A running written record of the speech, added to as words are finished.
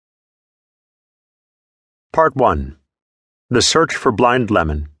Part 1. The Search for Blind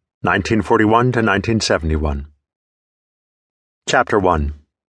Lemon, 1941 to 1971. Chapter 1.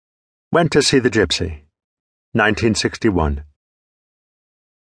 Went to see the Gypsy, 1961.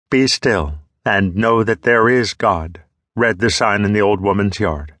 Be still, and know that there is God, read the sign in the old woman's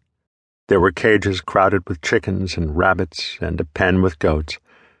yard. There were cages crowded with chickens and rabbits, and a pen with goats.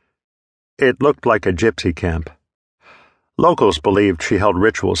 It looked like a gypsy camp. Locals believed she held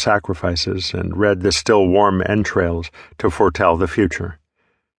ritual sacrifices and read the still warm entrails to foretell the future.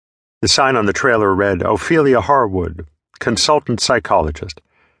 The sign on the trailer read, Ophelia Harwood, consultant psychologist.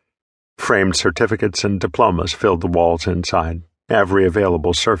 Framed certificates and diplomas filled the walls inside, every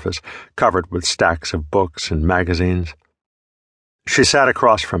available surface covered with stacks of books and magazines. She sat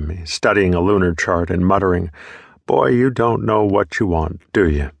across from me, studying a lunar chart and muttering, Boy, you don't know what you want, do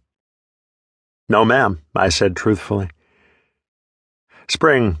you? No, ma'am, I said truthfully.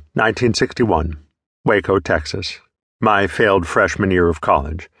 Spring 1961, Waco, Texas, my failed freshman year of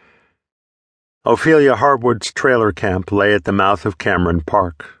college. Ophelia Harwood's trailer camp lay at the mouth of Cameron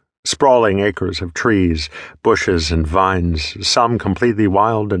Park, sprawling acres of trees, bushes, and vines, some completely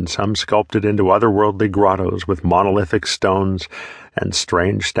wild and some sculpted into otherworldly grottos with monolithic stones and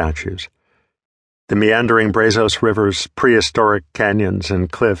strange statues. The meandering Brazos River's prehistoric canyons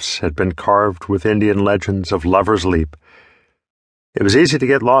and cliffs had been carved with Indian legends of Lover's Leap. It was easy to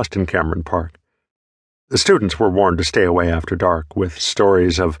get lost in Cameron Park. The students were warned to stay away after dark, with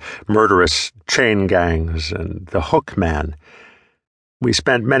stories of murderous chain gangs and the Hook Man. We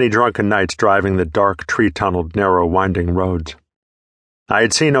spent many drunken nights driving the dark, tree-tunneled, narrow, winding roads. I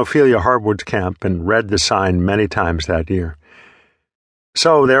had seen Ophelia Harwood's camp and read the sign many times that year.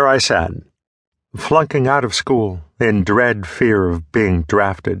 So there I sat, flunking out of school, in dread fear of being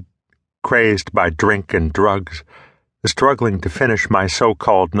drafted, crazed by drink and drugs, struggling to finish my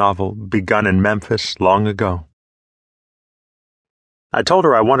so-called novel begun in Memphis long ago. I told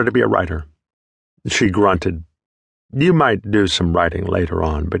her I wanted to be a writer. She grunted, You might do some writing later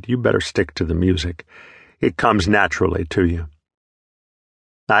on, but you better stick to the music. It comes naturally to you.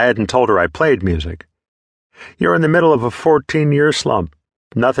 I hadn't told her I played music. You're in the middle of a 14-year slump.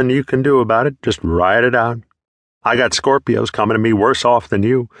 Nothing you can do about it, just ride it out. I got Scorpios coming to me worse off than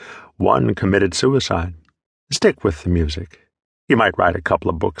you. One committed suicide. Stick with the music. You might write a couple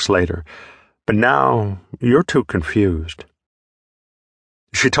of books later, but now you're too confused.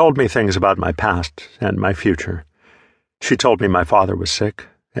 She told me things about my past and my future. She told me my father was sick,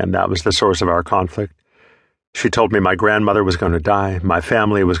 and that was the source of our conflict. She told me my grandmother was going to die, my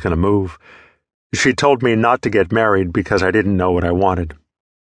family was going to move. She told me not to get married because I didn't know what I wanted.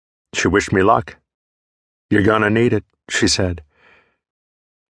 She wished me luck. You're going to need it, she said.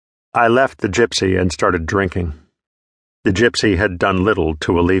 I left the Gypsy and started drinking. The Gypsy had done little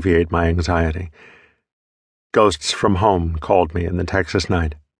to alleviate my anxiety. Ghosts from home called me in the Texas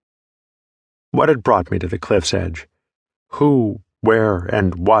night. What had brought me to the cliff's edge? Who, where,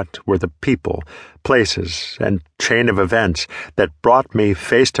 and what were the people, places, and chain of events that brought me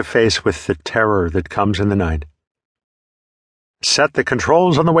face to face with the terror that comes in the night? Set the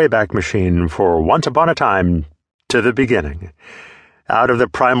controls on the Wayback Machine for Once Upon a Time to the beginning. Out of the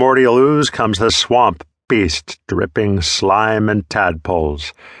primordial ooze comes the swamp beast, dripping slime and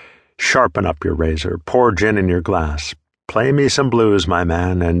tadpoles. Sharpen up your razor, pour gin in your glass. Play me some blues, my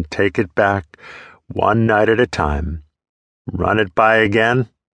man, and take it back one night at a time. Run it by again,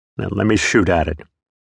 and let me shoot at it.